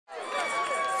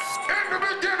the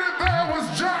beginning there was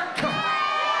Jack.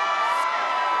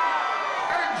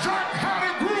 And Jack had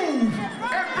a groove.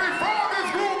 And before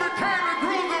this groove became the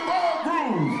groove of all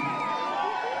grooves.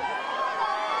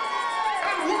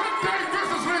 And one day,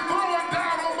 viciously throwing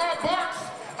down on my box,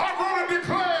 I wrote and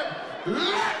declared,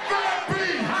 let there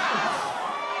be house.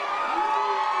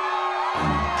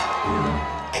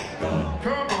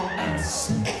 Come on.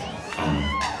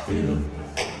 In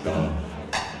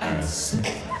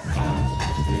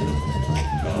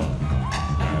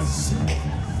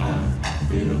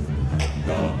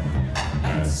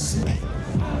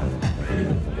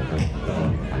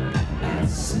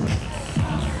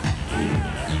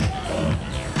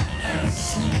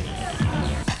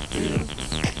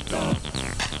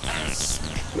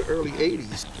the early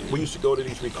 80s, we used to go to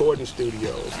these recording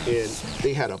studios and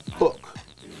they had a book.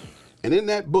 And in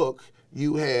that book,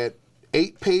 you had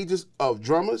 8 pages of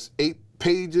drummers, 8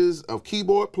 pages of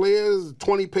keyboard players,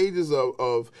 20 pages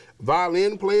of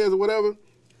violin players or whatever.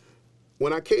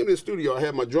 When I came to the studio, I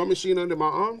had my drum machine under my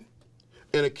arm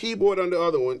and a keyboard under the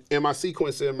other one and my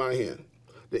sequencer in my hand.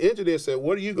 The engineer said,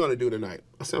 what are you gonna do tonight?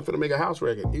 I said, I'm gonna make a house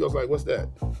record. He goes like, what's that?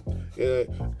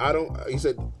 He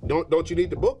said, don't you need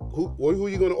the book? Who are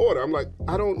you gonna order? I'm like,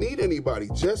 I don't need anybody,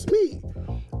 just me.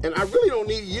 And I really don't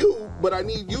need you, but I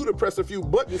need you to press a few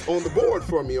buttons on the board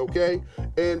for me, okay?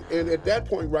 And at that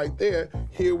point right there,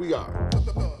 here we are.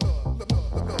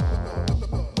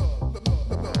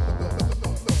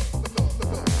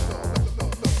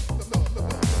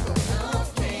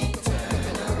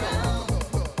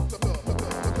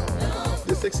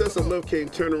 The success of Love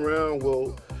Can't Turn Around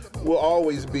will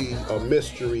always be a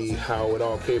mystery how it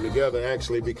all came together,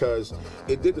 actually, because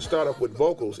it didn't start off with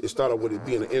vocals. It started with it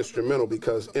being an instrumental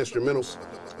because instrumentals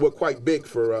were quite big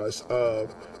for us.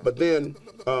 But then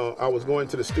I was going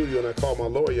to the studio and I called my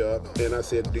lawyer up and I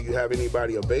said, do you have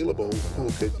anybody available who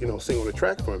could, sing on the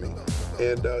track for me?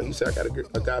 And he said, I got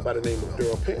a guy by the name of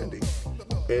Darryl Pandy.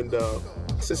 And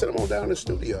I said, send him on down to the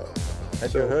studio.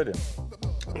 Have you heard him?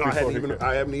 No, I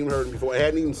haven't even heard him before. I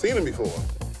hadn't even seen him before.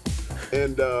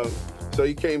 And so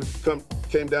he came down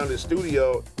to the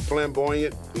studio,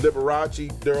 flamboyant,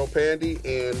 Liberace, Darryl Pandy,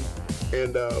 and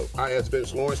I asked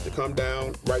Vince Lawrence to come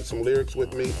down, write some lyrics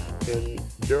with me, and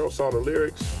Darryl saw the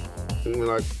lyrics and was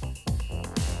like,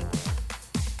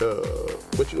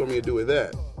 what you want me to do with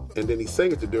that? And then he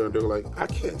sang it to Darryl, and Darryl like, I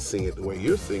can't sing it the way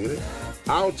you're singing it.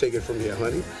 I'll take it from here,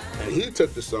 honey. And he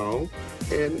took the song,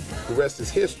 and the rest is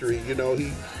history.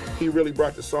 He really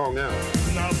brought the song out.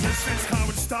 Now this is how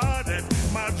it started.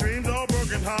 My dreams are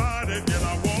broken hearted, yet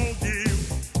I want you,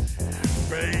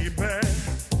 baby.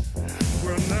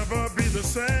 We'll never be the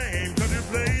same, 'cause you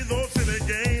play those silly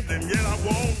games, and yet I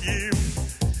want you,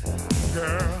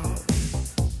 girl.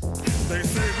 They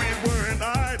say we were an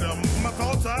item. My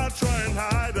thoughts I try and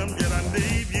hide them, yet I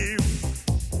need you.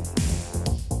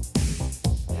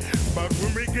 But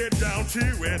when we get down to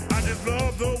it, I just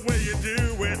love the way you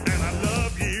do it, and I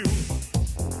love you.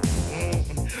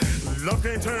 Love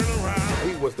can't turn around.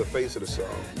 He was the face of the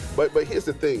song. But here's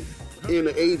the thing, in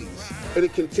the 80s, and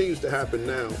it continues to happen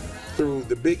now, through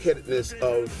the big-headedness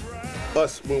of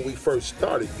us when we first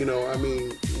started,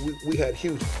 we had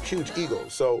huge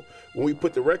egos. So when we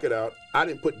put the record out, I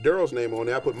didn't put Darryl's name on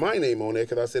there, I put my name on there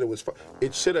because I said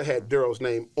it should have had Darryl's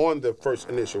name on the first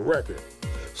initial record.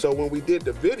 So when we did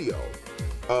the video,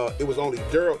 it was only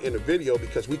Darryl in the video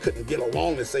because we couldn't get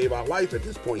along to save our life at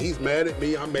this point. He's mad at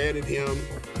me, I'm mad at him.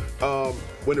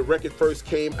 When the record first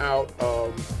came out,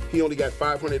 he only got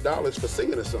 $500 for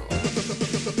singing a song.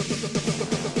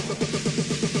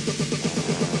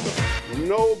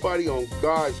 Nobody on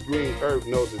God's green earth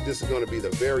knows that this is going to be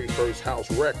the very first house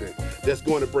record that's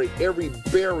going to break every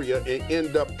barrier and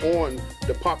end up on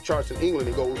the pop charts in England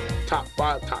and go top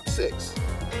 5, top 6.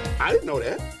 I didn't know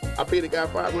that. I paid a guy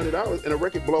 $500 and the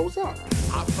record blows up.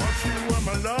 I thought you were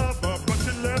my lover, but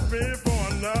you left me for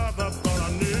another. Thought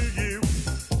I knew you.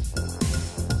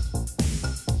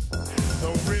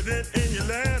 So written in your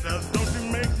letters, don't you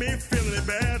make me feel any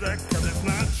better, 'cause it's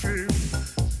not true.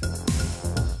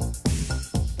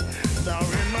 Now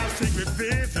in my secret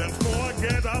visions,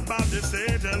 forget about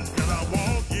decisions, 'cause I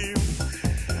want you.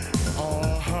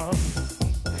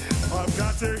 I've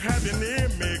got to have you near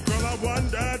me, girl, I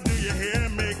wonder, do you hear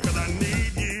me, 'cause I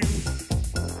need you.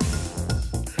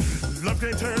 Love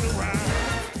can't turn around.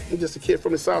 I'm just a kid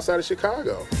from the south side of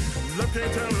Chicago. Love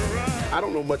can't turn around. I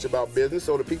don't know much about business,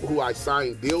 so the people who I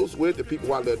signed deals with, the people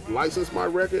who I licensed my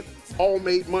record, all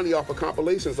made money off of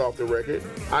compilations off the record.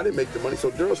 I didn't make the money,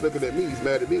 so Darryl's looking at me, he's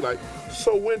mad at me like,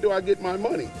 so when do I get my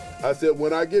money? I said,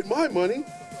 when I get my money,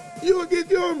 you'll get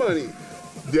your money.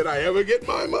 Did I ever get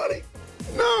my money?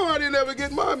 No, I didn't. ain't never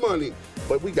get my money.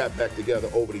 But we got back together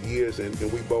over the years, and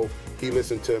we both, he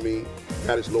listened to me,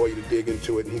 got his lawyer to dig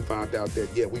into it, and he found out that,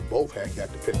 yeah, we both had got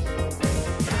the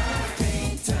picture.